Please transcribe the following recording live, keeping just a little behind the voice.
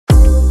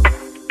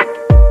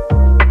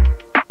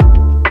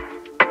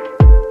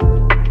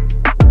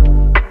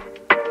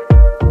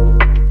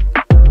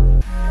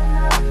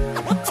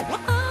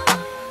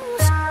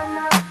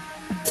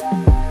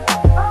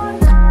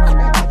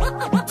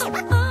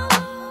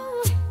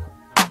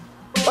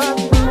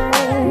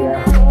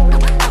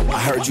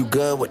Heard you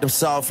good with them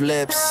soft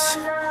lips.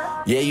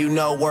 Yeah, you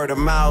know word of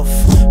mouth.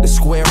 The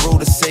square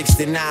root of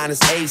 69 is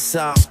 8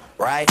 something,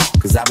 right?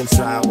 Cause I've been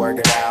trying to work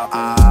it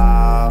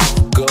out.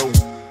 Good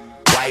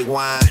white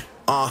wine,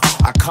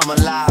 I come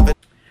alive.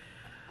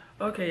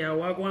 Okay, y'all,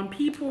 wagwan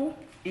people,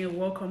 and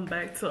welcome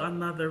back to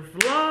another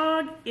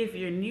vlog. If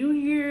you're new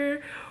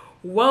here,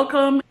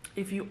 welcome.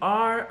 If you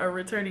are a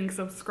returning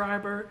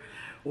subscriber,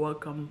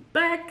 welcome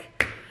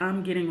back.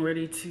 I'm getting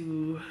ready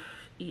to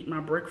eat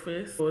my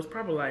breakfast. So it's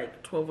probably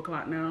like 12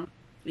 o'clock now.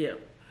 Yeah,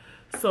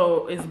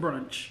 so it's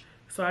brunch.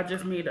 So I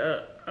just made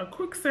a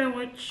quick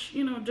sandwich,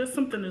 you know, just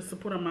something to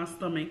put on my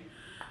stomach.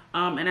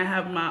 And I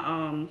have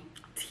my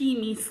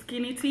teamy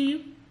skinny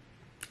tea,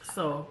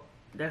 so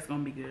that's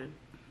gonna be good.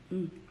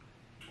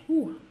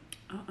 Ooh.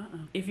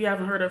 If you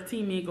haven't heard of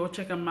Teamy, go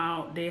check them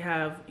out. They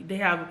have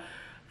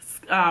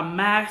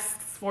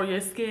masks for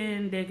your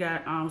skin. They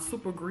got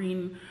super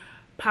green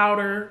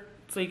powder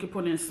so you can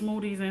put in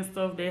smoothies and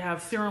stuff. They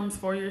have serums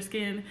for your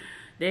skin.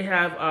 They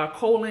have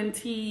colon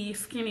tea,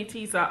 skinny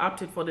tea. So I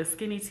opted for the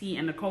skinny tea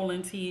and the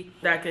colon tea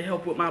that could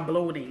help with my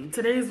bloating.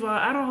 Today's vlog,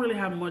 I don't really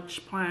have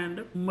much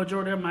planned.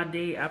 Majority of my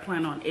day, I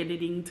plan on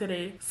editing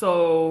today.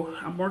 So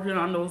I'm working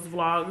on those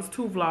vlogs,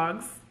 2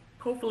 vlogs.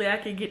 Hopefully I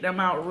can get them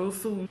out real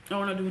soon. I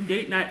want to do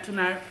date night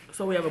tonight.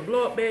 So we have a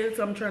blow up bed.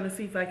 So I'm trying to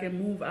see if I can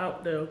move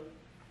out the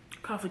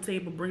coffee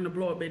table, bring the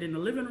blow up bed in the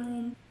living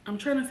room. I'm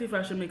trying to see if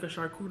I should make a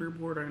charcuterie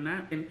board or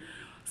not. And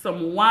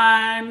some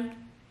wine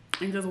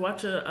and just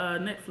watch a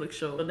Netflix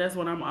show. So that's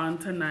what I'm on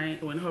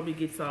tonight when hubby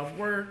gets off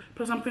work.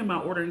 Plus I'm thinking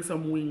about ordering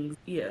some wings.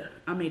 Yeah,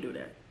 I may do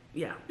that.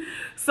 Yeah.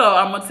 So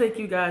I'm going to take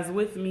you guys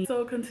with me.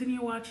 So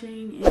continue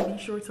watching and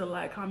be sure to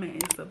like,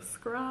 comment, and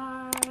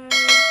subscribe.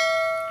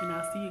 And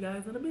I'll see you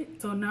guys in a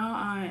bit. So now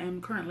I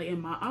am currently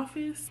in my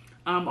office.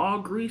 I'm all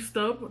greased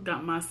up,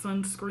 got my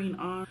sunscreen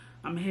on.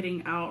 I'm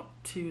heading out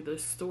to the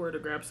store to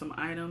grab some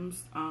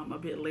items a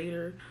bit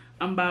later.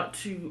 I'm about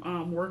to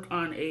work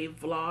on a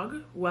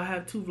vlog. Well, I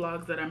have 2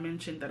 vlogs that I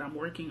mentioned that I'm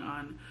working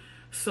on.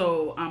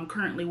 So I'm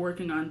currently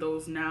working on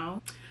those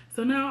now.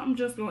 So now I'm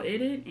just gonna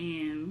edit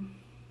and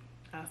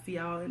I'll see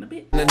y'all in a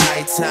bit. In the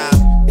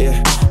nighttime,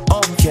 yeah,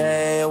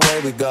 okay,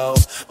 away we go.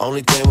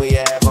 Only thing we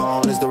have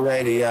on is the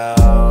radio.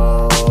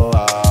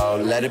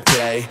 Oh, let it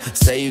play.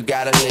 Say you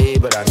gotta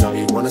leave, but I know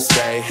you wanna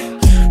stay.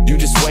 You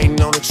just waiting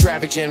on the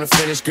traffic jam to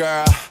finish,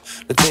 girl.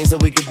 The things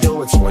that we could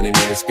do in 20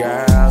 minutes,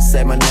 girl.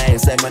 Say my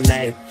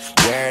name,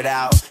 wear it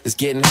out. It's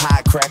getting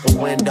hot, crack a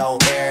window,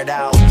 air it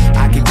out.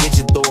 I can get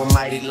you through a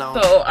mighty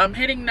long. So I'm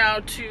heading now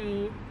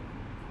to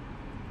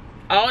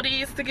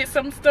Aldi's to get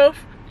some stuff.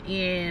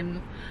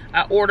 And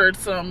I ordered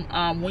some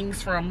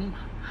wings from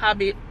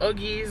Hobbit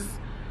Uggies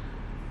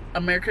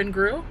American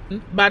Grill.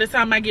 By the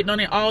time I get done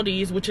at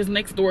Aldi's, which is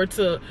next door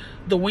to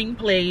the wing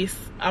place,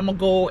 I'm gonna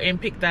go and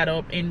pick that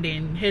up and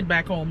then head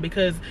back home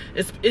because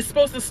it's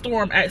supposed to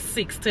storm at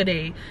 6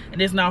 today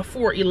and it's now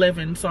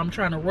 4:11, so I'm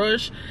trying to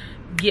rush,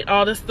 get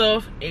all the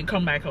stuff, and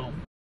come back home.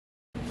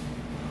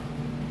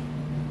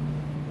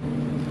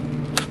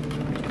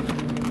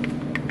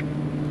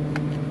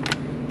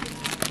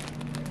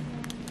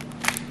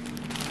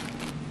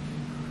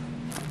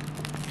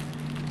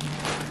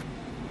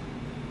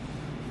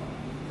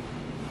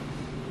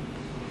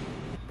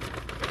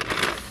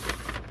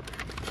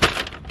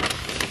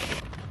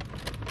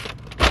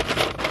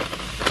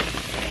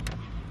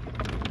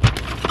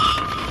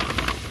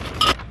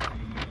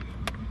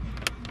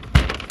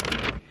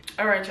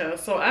 All right, y'all,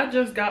 so I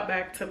just got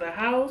back to the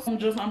house. I'm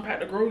just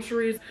unpacked the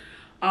groceries.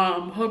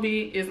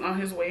 Hubby is on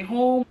his way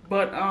home,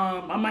 but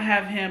I'm gonna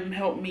have him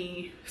help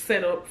me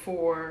set up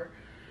for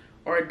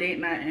our date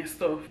night and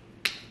stuff.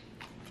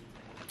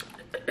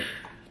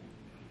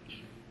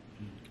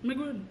 Me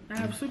good. I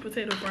have sweet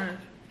potato fries.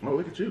 Oh,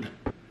 look at you.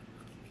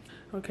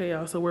 Okay,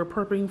 y'all, so we're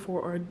prepping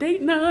for our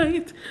date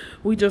night.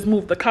 We just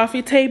moved the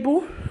coffee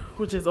table,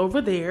 which is over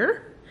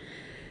there.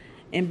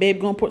 And babe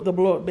gonna put the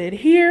blow up bed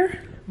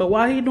here. But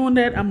while he doing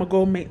that, I'm gonna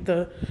go make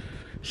the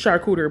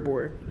charcuterie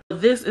board.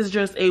 This is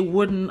just a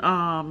wooden,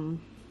 I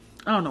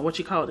don't know what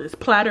you call this,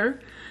 platter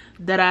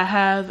that I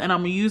have. And I'm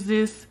gonna use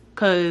this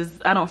because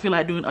I don't feel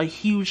like doing a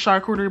huge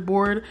charcuterie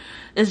board.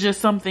 It's just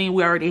something,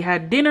 we already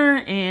had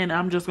dinner and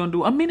I'm just gonna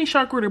do a mini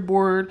charcuterie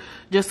board.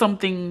 Just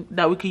something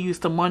that we can use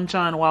to munch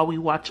on while we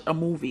watch a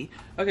movie.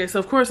 Okay, so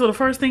of course, so the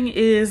first thing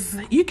is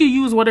you can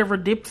use whatever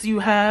dips you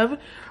have.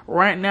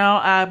 Right now,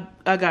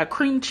 I got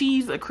cream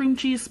cheese, a cream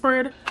cheese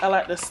spread. I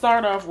like to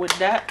start off with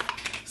that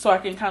so I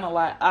can kind of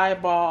like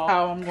eyeball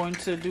how I'm going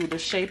to do the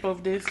shape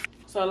of this.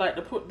 So I like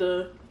to put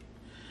the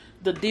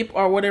dip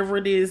or whatever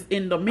it is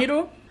in the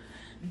middle.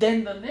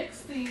 Then the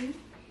next thing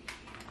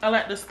I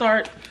like to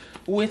start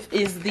with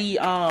is the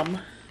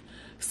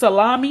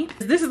salami.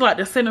 This is like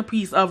the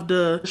centerpiece of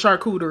the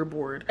charcuterie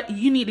board.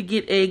 You need to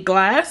get a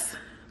glass.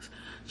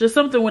 Just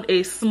something with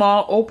a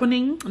small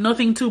opening,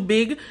 nothing too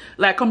big,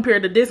 like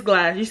compared to this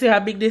glass. You see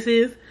how big this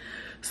is?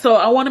 So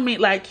I want to make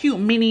like cute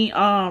mini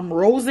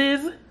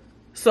roses.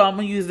 So I'm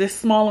gonna use this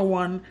smaller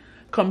one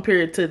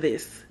compared to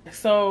this.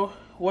 So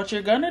what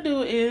you're gonna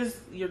do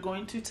is you're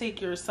going to take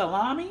your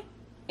salami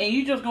and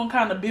you just gonna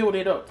kind of build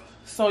it up.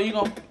 So you're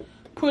gonna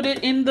put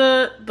it in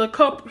the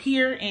cup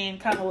here and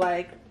kind of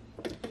like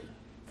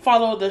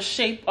follow the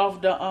shape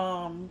of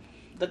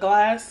the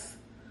glass.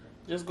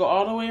 Just go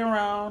all the way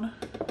around,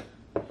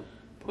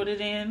 put it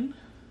in,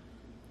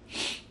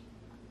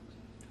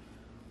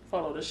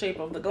 follow the shape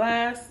of the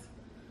glass,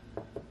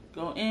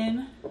 go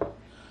in.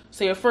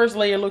 So your first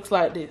layer looks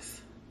like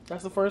this.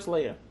 That's the first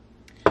layer.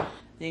 Then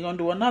you're gonna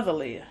do another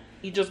layer.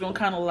 You're just gonna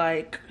kind of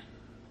like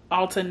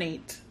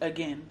alternate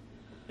again.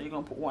 You're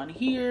gonna put one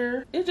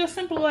here. It's just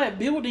simple like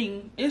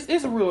building.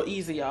 It's real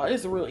easy, y'all.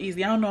 It's real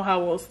easy. I don't know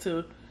how else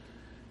to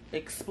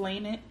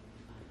explain it.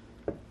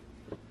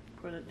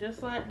 Put it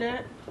just like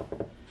that.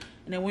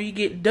 And then when you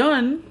get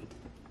done,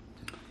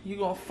 you're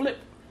gonna flip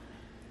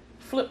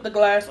the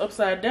glass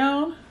upside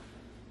down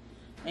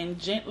and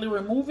gently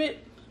remove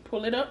it,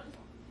 pull it up,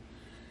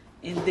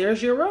 and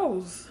there's your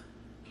rose.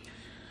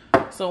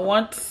 So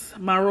once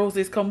my rose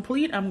is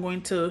complete, I'm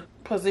going to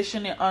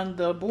position it on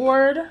the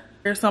board.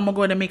 So I'm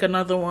going to make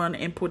another one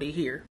and put it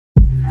here.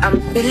 I'm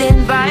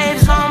feeling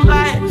vibes on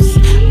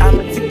vibes. I'm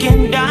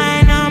ticking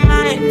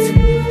dynamite.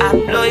 I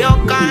blow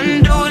your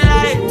candle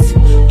lights.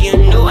 You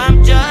know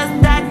I'm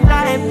just that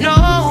type.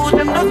 No,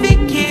 them no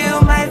fit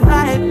kill my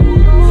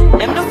vibe.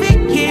 Them no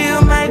fit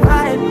kill my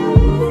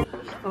vibe.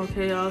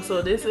 Okay, y'all.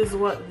 So this is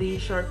what the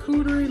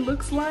charcuterie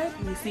looks like.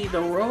 You see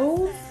the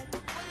rose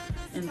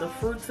and the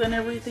fruits and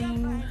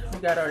everything. We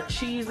got our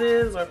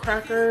cheeses, our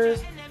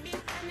crackers,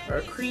 our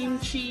cream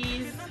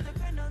cheese.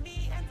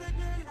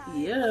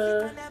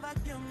 Yeah.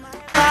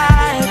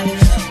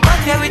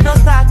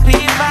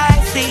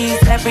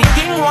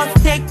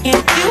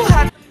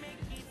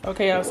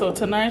 Okay, y'all, so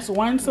tonight's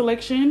wine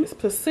selection is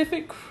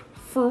Pacific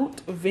Fruit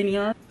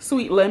Vineyard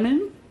Sweet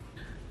Lemon.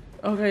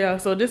 Okay, y'all,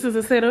 so this is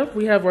the setup.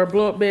 We have our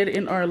blow-up bed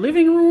in our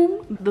living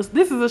room. This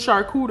is a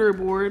charcuterie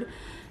board.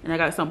 And I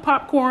got some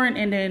popcorn,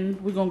 and then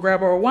we're gonna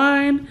grab our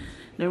wine.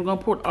 Then we're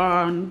gonna put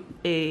on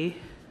a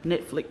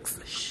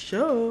Netflix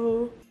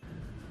show.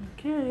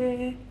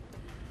 Okay.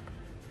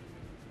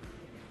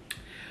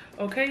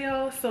 Okay,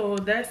 y'all, so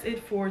that's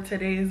it for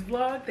today's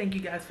vlog. Thank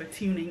you guys for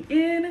tuning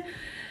in.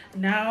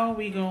 Now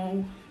we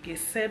gonna get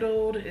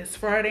settled. It's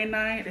Friday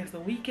night, it's the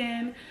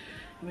weekend,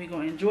 and we're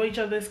gonna enjoy each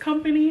other's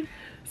company.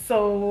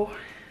 So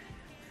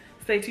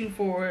stay tuned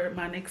for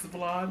my next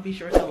vlog. Be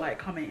sure to like,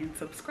 comment, and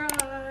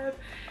subscribe.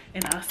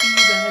 And I'll see you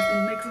guys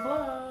in the next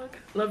vlog.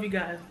 Love you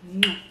guys.